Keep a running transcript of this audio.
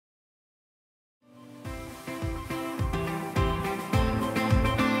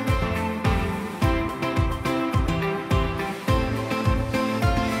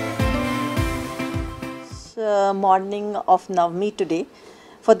morning of Navami today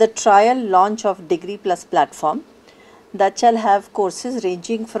for the trial launch of Degree Plus platform that shall have courses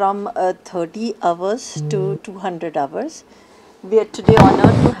ranging from 30 hours to 200 hours. We are today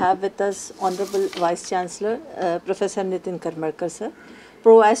honored to have with us Honorable Vice Chancellor Professor Nitin Karmarkar sir,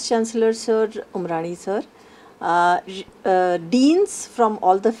 Pro Vice Chancellor Sir Umrani sir, Deans from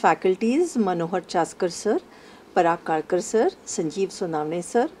all the faculties Manohar Chaskar sir, Parag Karkar sir, Sanjeev Sonavne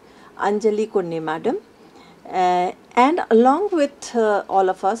sir, Anjali Kunne madam, and along with all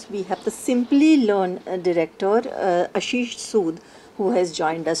of us we have the Simply Learn director Ashish Sood, who has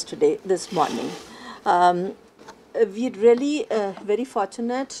joined us today this morning. We're really very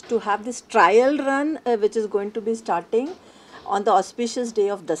fortunate to have this trial run which is going to be starting on the auspicious day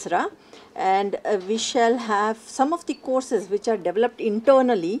of Dasara, and we shall have some of the courses which are developed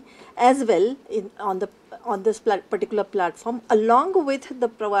internally as well on this particular platform, along with the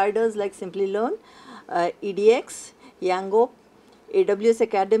providers like Simply Learn, EDX, Yango, AWS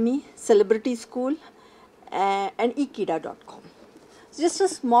Academy, Celebrity School, and ekida.com. Just a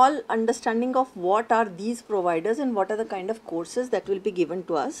small understanding of what are these providers and what are the kind of courses that will be given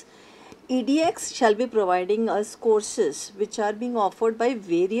to us. EDX shall be providing us courses which are being offered by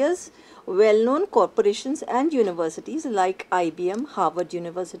various well-known corporations and universities like IBM, Harvard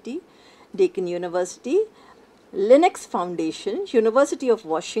University, Deakin University, Linux Foundation, University of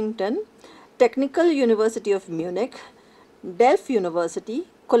Washington, Technical University of Munich, Delft University,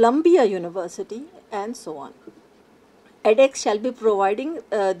 Columbia University, and so on. edX shall be providing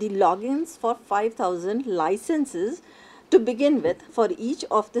the logins for 5,000 licenses to begin with for each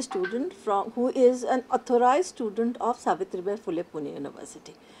of the student who is an authorized student of Savitribai Phule Pune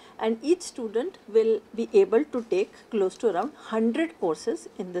University. And each student will be able to take close to around 100 courses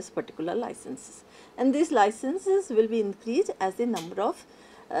in this particular licenses. And these licenses will be increased as the number of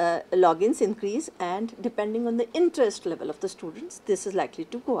logins increase, and depending on the interest level of the students, this is likely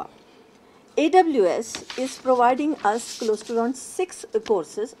to go up. AWS is providing us close to around 6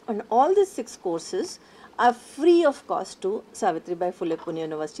 courses, and all these 6 courses are free of cost to Savitribai Phule Pune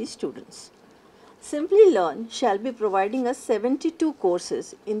University students. Simply Learn shall be providing us 72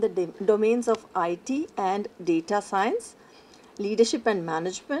 courses in the domains of IT and data science, leadership and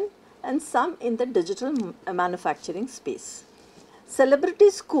management, and some in the digital manufacturing space. Celebrity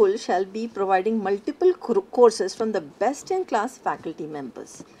School shall be providing multiple courses from the best-in-class faculty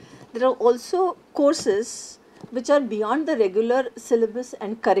members. There are also courses which are beyond the regular syllabus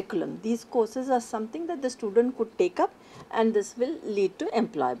and curriculum. These courses are something that the student could take up, and this will lead to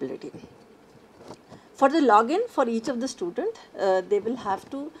employability. For the login for each of the student, they will have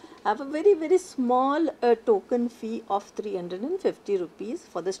to have a very, very small token fee of 350 rupees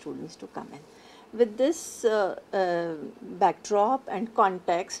for the students to come in. With this backdrop and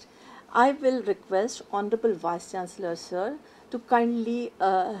context, I will request Honorable Vice Chancellor Sir to kindly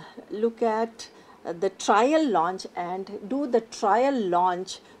look at the trial launch and do the trial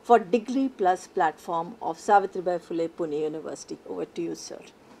launch for Degree Plus platform of Savitribai Phule Pune University. Over to you, sir.